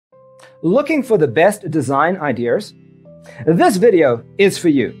Looking for the best design ideas? This video is for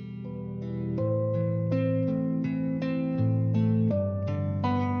you.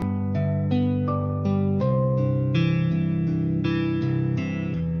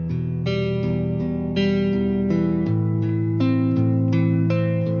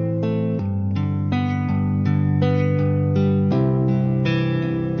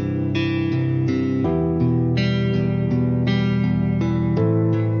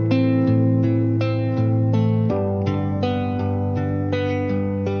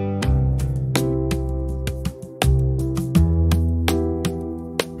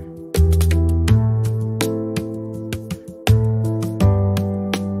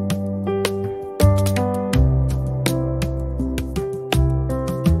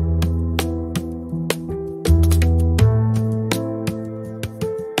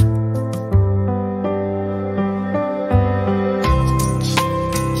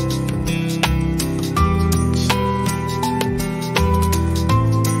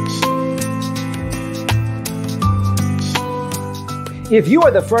 If you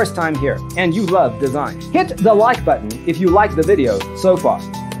are the first time here and you love design, hit the like button if you like the video so far.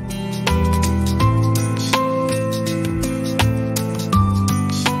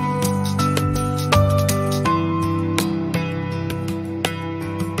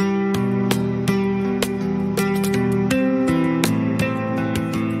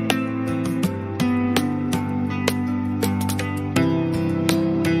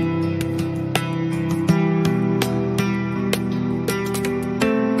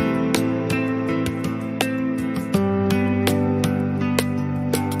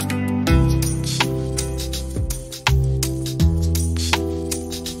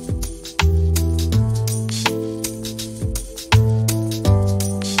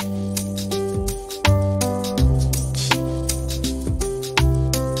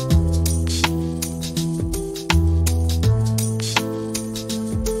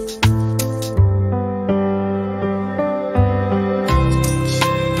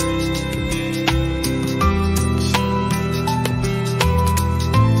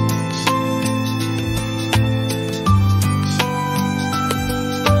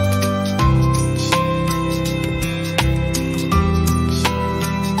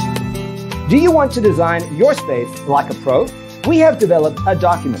 Do you want to design your space like a pro? We have developed a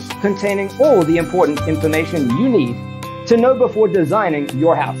document containing all the important information you need to know before designing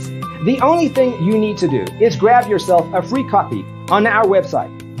your house. The only thing you need to do is grab yourself a free copy on our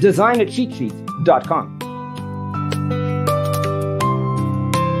website, designercheatsheet.com.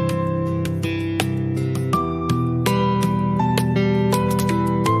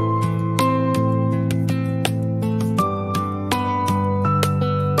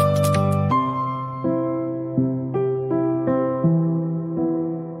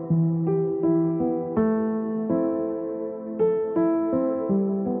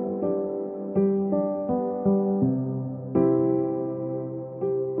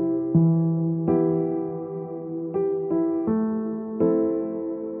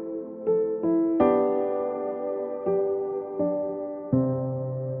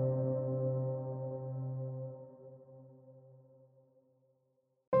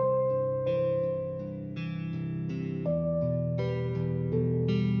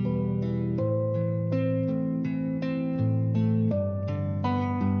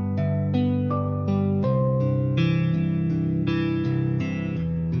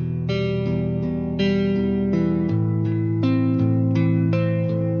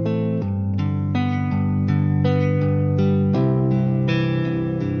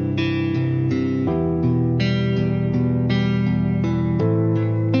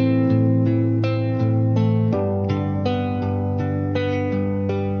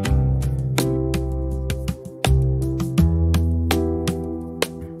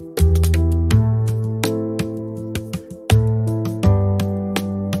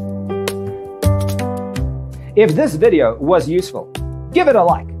 If this video was useful, give it a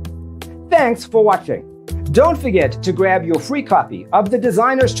like. Thanks for watching. Don't forget to grab your free copy of the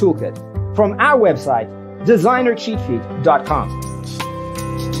Designer's Toolkit from our website, designercheatsheet.com.